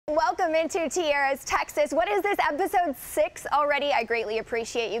Welcome into Tierra's Texas. What is this, episode 6 already? I greatly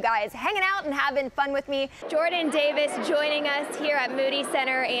appreciate you guys hanging out and having fun with me. Jordan Davis joining us here at Moody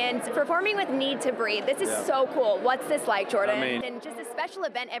Center and performing with Need to Breathe. This is so cool. What's this like, Jordan? And just a special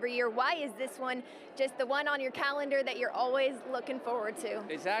event every year. Why is this one just the one on your calendar that you're always looking forward to?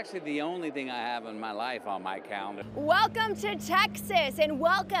 It's actually the only thing I have in my life on my calendar. Welcome to Texas and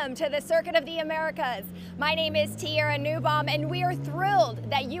welcome to the Circuit of the Americas. My name is Tierra Neubaum and we are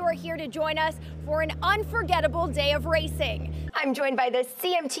thrilled that you are here to join us for an unforgettable day of racing. I'm joined by the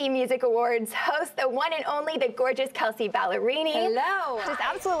CMT Music Awards host, the one and only, the gorgeous Kelsey Ballerini. Hello. Just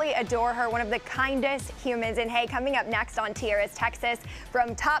absolutely adore her, one of the kindest humans. And hey, coming up next on Tierra's Texas,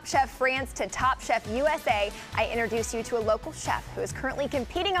 from Top Chef France to Top Chef USA, I introduce you to a local chef who is currently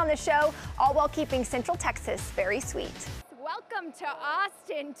competing on the show, all while keeping Central Texas very sweet. Welcome to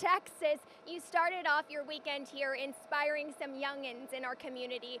Austin, Texas. You started off your weekend here inspiring some youngins in our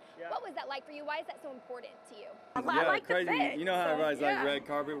community. Yeah. What was that like for you? Why is that so important to you? I like crazy. The fit, you know how everybody's like red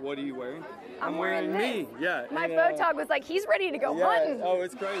carpet. What are you wearing? I'm wearing me. Yeah. My photog was like, he's ready to go hunting. Oh,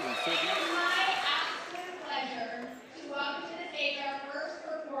 it's crazy. It is my absolute pleasure to welcome to the stage our first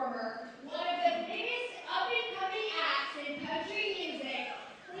performer, one of the biggest up-and-coming acts in country music.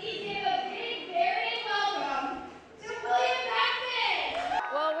 Please give a big, very welcome to William Paxton.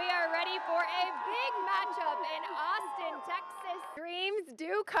 Well, we are ready for a big matchup in Austin, Texas. Dreams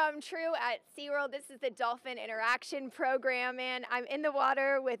do come true at SeaWorld. This is the Dolphin Interaction Program, and I'm in the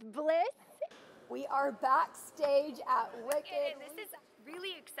water with Bliss. We are backstage at Wicked. This is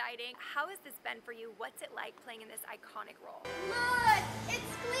really exciting. How has this been for you? What's it like playing in this iconic role? Look,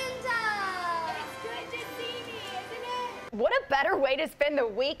 it's Glinda. It's good to see me, isn't it? What a better way to spend the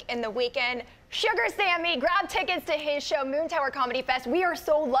week and the weekend. Sugar Sammy, grab tickets to his show, Moon Tower Comedy Fest. We are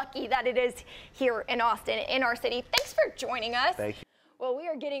so lucky that it is here in Austin, in our city. Thanks for joining us. Thank you. Well, we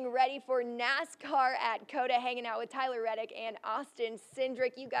are getting ready for NASCAR at COTA, hanging out with Tyler Reddick and Austin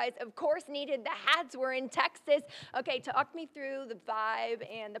Cindric. You guys, of course, needed the hats. We're in Texas. Okay, talk me through the vibe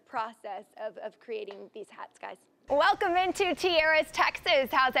and the process of creating these hats, guys. Welcome into Tierra's Texas.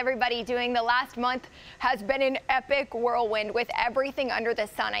 How's everybody doing? The last month has been an epic whirlwind with everything under the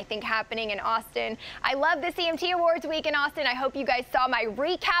sun, I think, happening in Austin. I love the CMT Awards week in Austin. I hope you guys saw my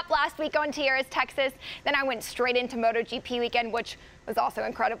recap last week on Tierra's Texas. Then I went straight into MotoGP weekend, which was also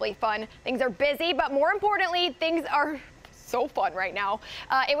incredibly fun. Things are busy, but more importantly, things are so fun right now.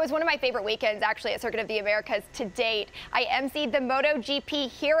 It was one of my favorite weekends, actually, at Circuit of the Americas to date. I emceed the MotoGP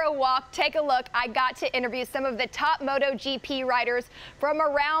Hero Walk. Take a look. I got to interview some of the top MotoGP riders from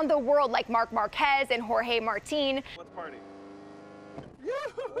around the world, like Marc Marquez and Jorge Martin. Let's party.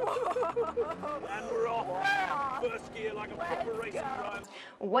 And we're off. First gear like a proper racing drive.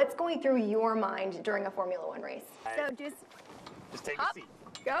 What's going through your mind during a Formula One race? So Just take hop. a seat.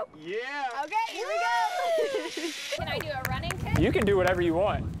 Go. Yeah. Okay, here we go. Can I do a running kick? You can do whatever you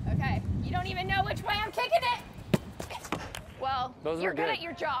want. Okay. You don't even know which way I'm kicking it. Well, you're good at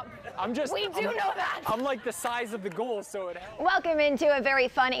your job. We do know that. I'm like the size of the goal, so it helps. Welcome into a very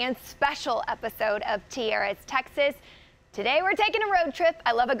fun and special episode of Tierra's Texas. Today we're taking a road trip.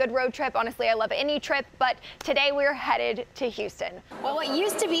 I love a good road trip. Honestly, I love any trip, but today we're headed to Houston. Well, what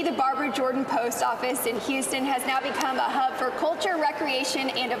used to be the Barbara Jordan Post Office in Houston has now become a hub for culture, recreation,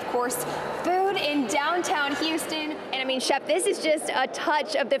 and of course, food in downtown Houston. And I mean, Chef, this is just a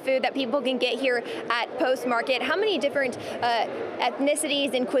touch of the food that people can get here at Post Market. How many different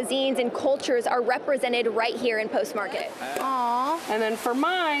ethnicities and cuisines and cultures are represented right here in Post Market? Aww. And then for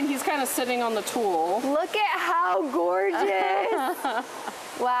mine, he's kind of sitting on the tool. Look at how gorgeous.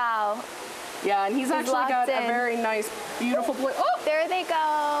 Wow. Yeah, and he's actually got a very nice, beautiful blue. Oh, there they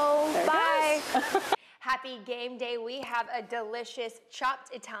go. There Bye. Happy game day. We have a delicious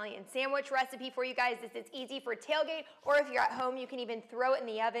chopped Italian sandwich recipe for you guys. This is easy for tailgate, or if you're at home, you can even throw it in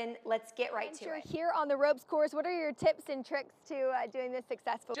the oven. Let's get right to it. Here on the ropes course, what are your tips and tricks to doing this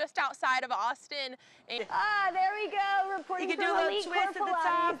successfully? Just outside of Austin. There we go. Reporting You can from do a Elite little twist at the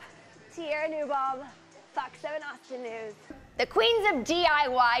top. Tierra Neubaum, Fox 7 Austin News. The queens of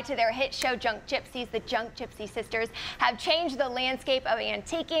DIY to their hit show Junk Gypsies, the Junk Gypsy sisters, have changed the landscape of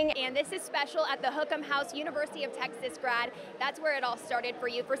antiquing. And this is special at the Hookham House University of Texas grad. That's where it all started for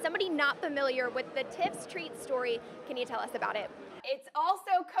you. For somebody not familiar with the Tiff's Treat story, can you tell us about it? It's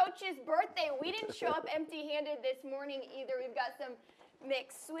also Coach's birthday. We didn't show up empty-handed this morning either. We've got some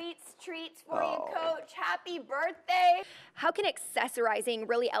Mixed sweets, treats for you, Coach. Happy birthday. How can accessorizing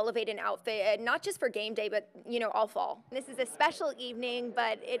really elevate an outfit, not just for game day, but, you know, all fall? This is a special evening,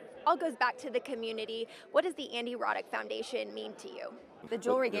 but it all goes back to the community. What does the Andy Roddick Foundation mean to you? The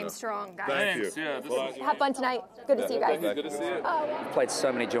jewelry game's strong, guys. Thank you. Yeah, Have fun tonight. Good to see you guys. Good to see you. Played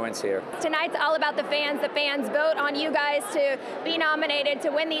so many joints here. Tonight's all about the fans. The fans vote on you guys to be nominated to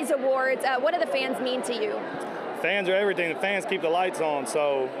win these awards. What do the fans mean to you? Fans are everything. The fans keep the lights on.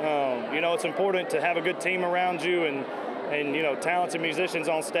 So, you know, it's important to have a good team around you and you know, talented musicians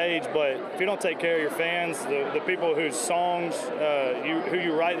on stage. But if you don't take care of your fans, the people whose songs, who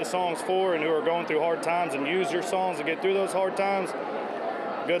you write the songs for and who are going through hard times and use your songs to get through those hard times,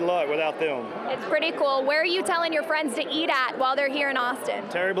 good luck without them. It's pretty cool. Where are you telling your friends to eat at while they're here in Austin?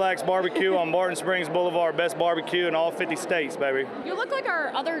 Terry Black's Barbecue on Barton Springs Boulevard. Best barbecue in all 50 states, baby. You look like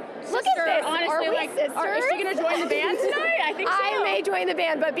our other sister. Look at this. Honestly, Are we like, sisters? is she going to join the band tonight? I think so. I may join the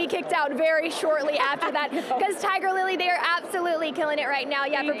band, but be kicked out very shortly after that. Because Tiger Lily, they are absolutely killing it right now.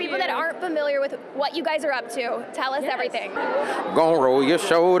 Yeah, for people that aren't familiar with what you guys are up to, tell us everything. Gonna roll your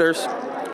shoulders.